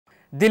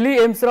Delhi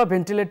AIIMS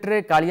ventilator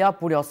Kaliya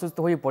पुणी असुस्थ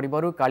हो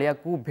पड़ू कालिया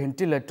को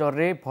भेन्टिलेटर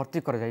रे भर्ती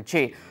कर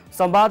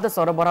संवाद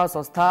सरबराह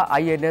संस्था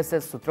आईएनएस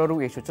सूत्रु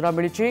यह सूचना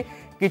मिली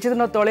किछि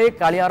दिन तले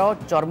कालियार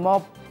चर्म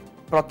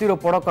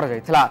प्रतिरोपण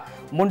कर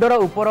मुंडर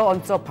उपर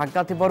अंश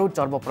फांका थिबारु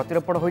चर्म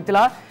प्रतिरोपण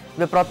होइतिला।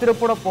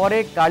 प्रतिरोपण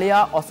पर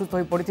कालिया असुस्थ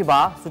हो पड़िथिबा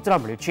सूचना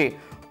मिली।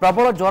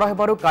 प्रबल ज्वर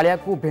हेबारु कालिया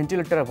को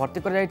भेन्टिलेटर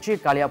भर्ती कर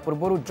कालिया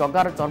पूर्व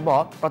जगार चर्म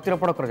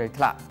प्रतिरोपण कर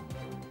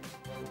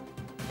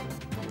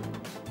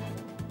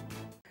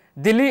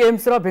दिल्ली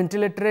एम्स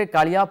भेन्टिलेटर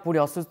कालिया पुणी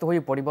असुस्थ हो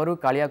पड़ू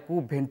कालिया को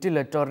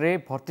भेन्टिलेटर रे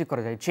भर्ती कर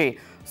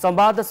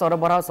संवाद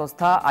सरबराह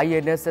संस्था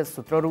आईएनएस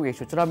सूत्रु यह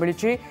सूचना मिली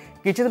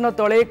किछि दिन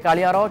तले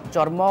कालियार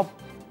चर्म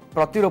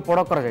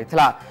प्रतिरोपण कर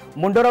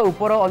मुंडर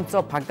उपर अंश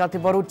फांका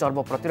थिबारु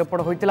चर्म प्रतिरोपण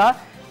होइतिला।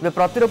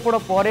 प्रतिरोपण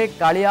पर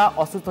कालिया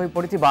असुस्थ हो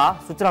पड़िथिबा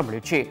सूचना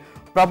मिली।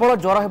 प्रबल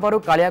ज्वर हेबारु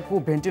कालिया को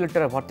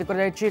भेन्टिलेटर भर्ती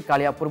कर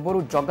कालिया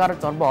पूर्व जगार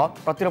चर्म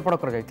प्रतिरोपण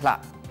कर